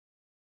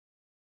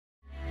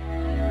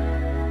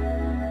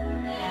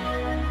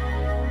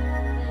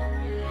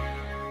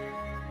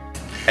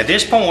At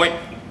this point,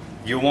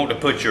 you'll want to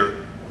put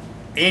your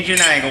engine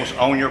angles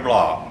on your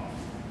block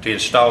to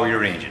install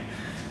your engine.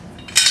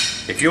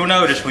 If you'll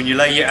notice, when you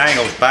lay your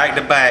angles back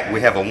to back, we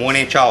have a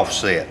 1-inch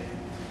offset.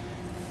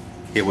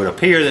 It would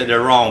appear that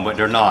they're wrong, but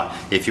they're not.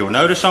 If you'll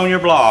notice on your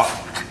block,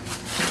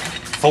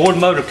 Ford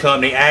Motor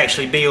Company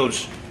actually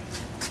builds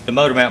the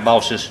motor mount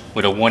bosses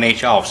with a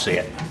 1-inch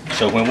offset.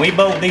 So when we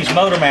bolt these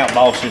motor mount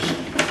bosses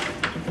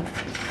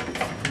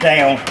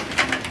down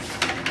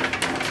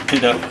to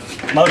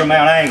the motor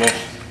mount angles,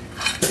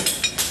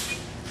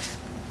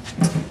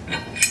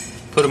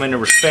 put them in the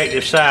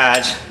respective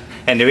sides,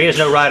 and there is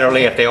no right or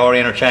left, they are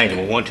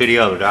interchangeable, one to the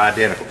other, they're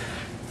identical.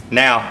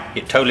 Now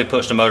it totally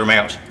puts the motor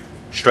mounts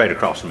straight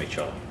across from each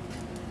other.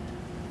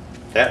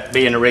 That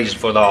being the reason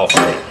for the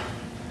offset.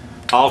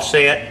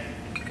 Offset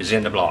is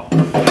in the block.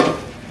 And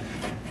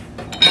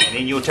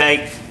then you'll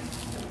take,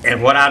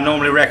 and what I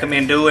normally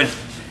recommend doing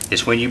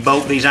is when you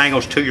bolt these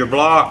angles to your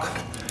block,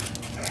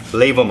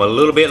 leave them a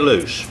little bit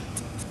loose.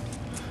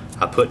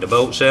 I put the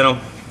bolts in them.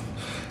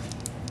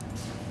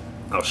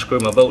 I'll screw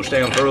my bolts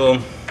down through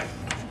them,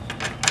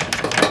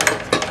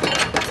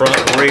 front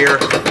and rear,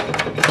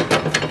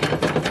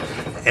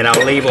 and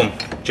I'll leave them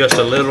just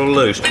a little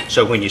loose.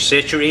 So when you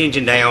set your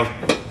engine down,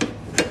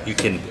 you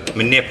can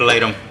manipulate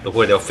them to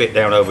where they'll fit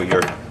down over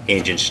your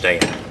engine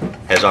stand,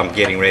 as I'm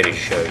getting ready to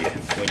show you.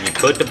 When you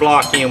put the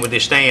block in with the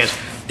stands,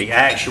 the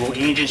actual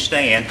engine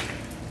stand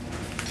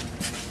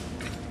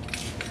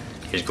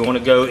is going to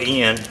go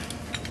in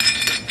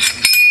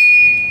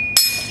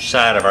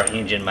side of our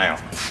engine mount.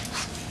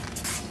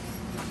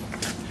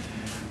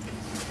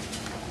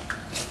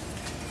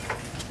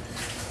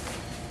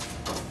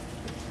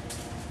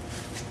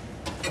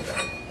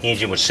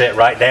 Engine would set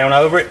right down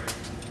over it.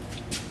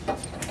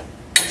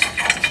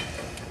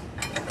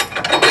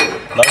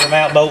 Motor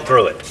mount bolt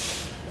through it.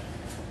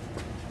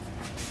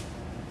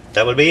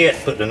 That would be it.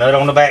 Put the nut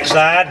on the back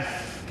side,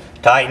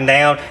 tighten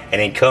down,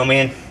 and then come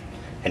in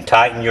and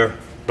tighten your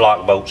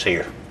block bolts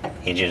here.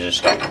 Engine's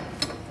installed.